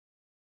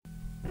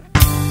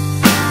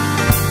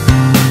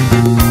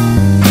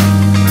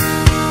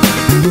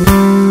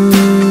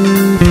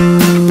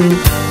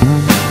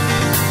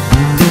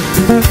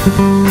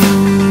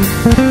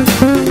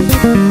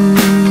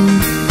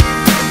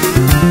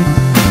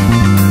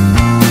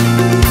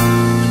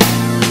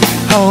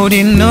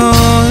holding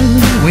on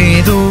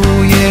with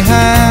all you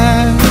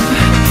have,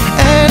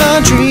 and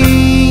our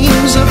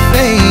dreams are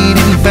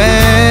fading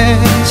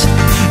fast.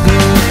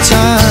 Good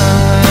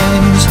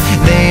times,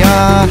 they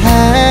are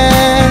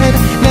had,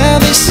 now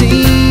they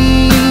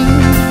seem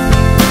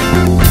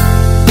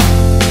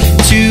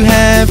to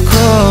have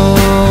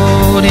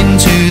crawled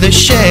into the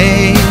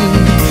shade,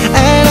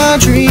 and our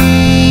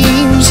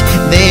dreams,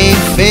 they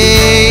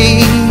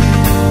fade.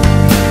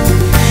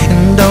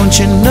 And don't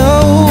you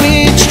know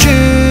it's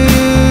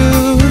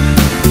true,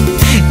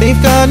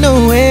 they've got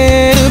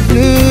nowhere to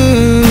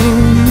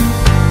bloom.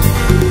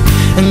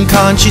 And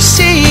can't you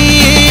see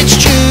it's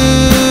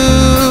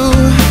true,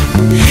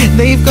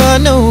 they've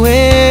got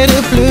nowhere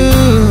to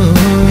bloom.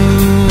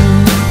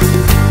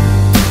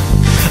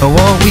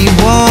 What we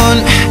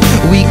want,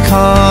 we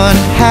can't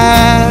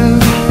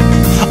have.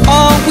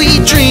 Are we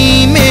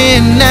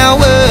dreaming now?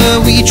 Were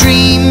we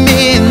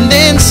dreaming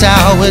then?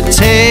 Sour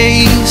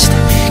taste,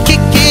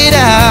 kick it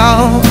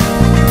out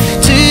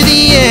to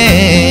the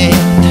end,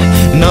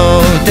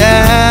 no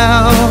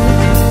doubt.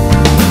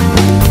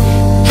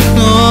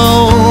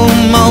 Oh,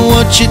 my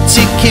watch a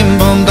ticking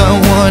bomb,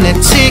 don't wanna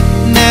tick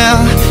now.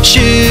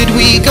 Should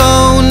we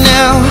go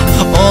now?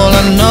 All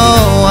I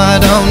know, I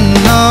don't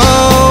know.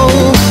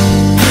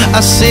 I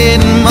said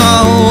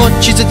my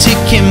watch is a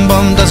ticking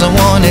bomb, doesn't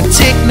wanna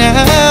tick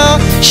now.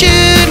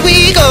 Should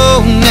we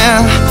go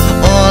now?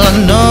 All I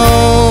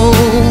know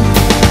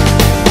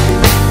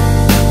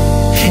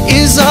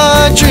is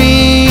our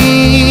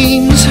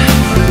dreams,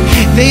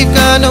 they've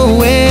got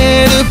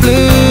nowhere to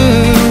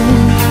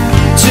bloom,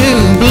 to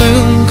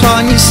bloom.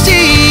 Can't you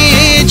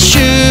see it's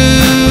true,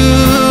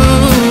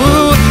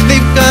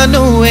 they've got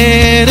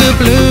nowhere to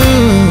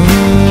bloom.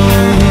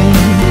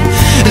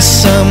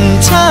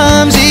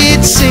 Sometimes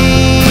it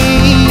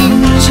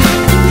seems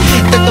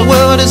that the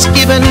world has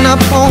given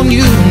up on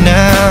you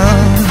now.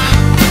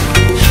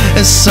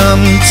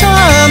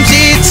 Sometimes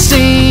it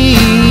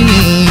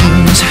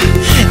seems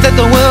that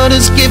the world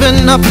has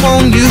given up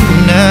on you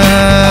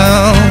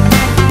now.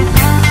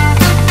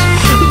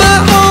 But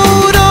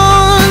hold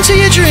on to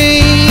your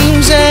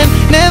dreams and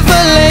never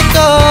let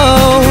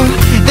go.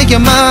 Think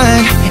your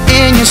mind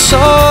and your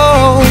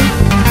soul.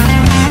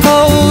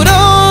 Hold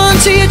on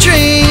to your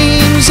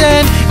dreams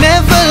and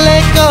never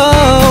let go.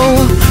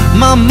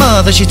 My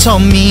mother, she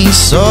told me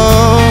so.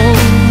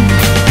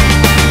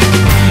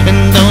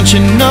 And don't you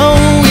know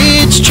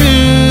it's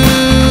true,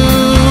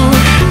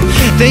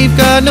 they've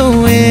got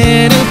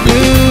nowhere to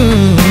bloom.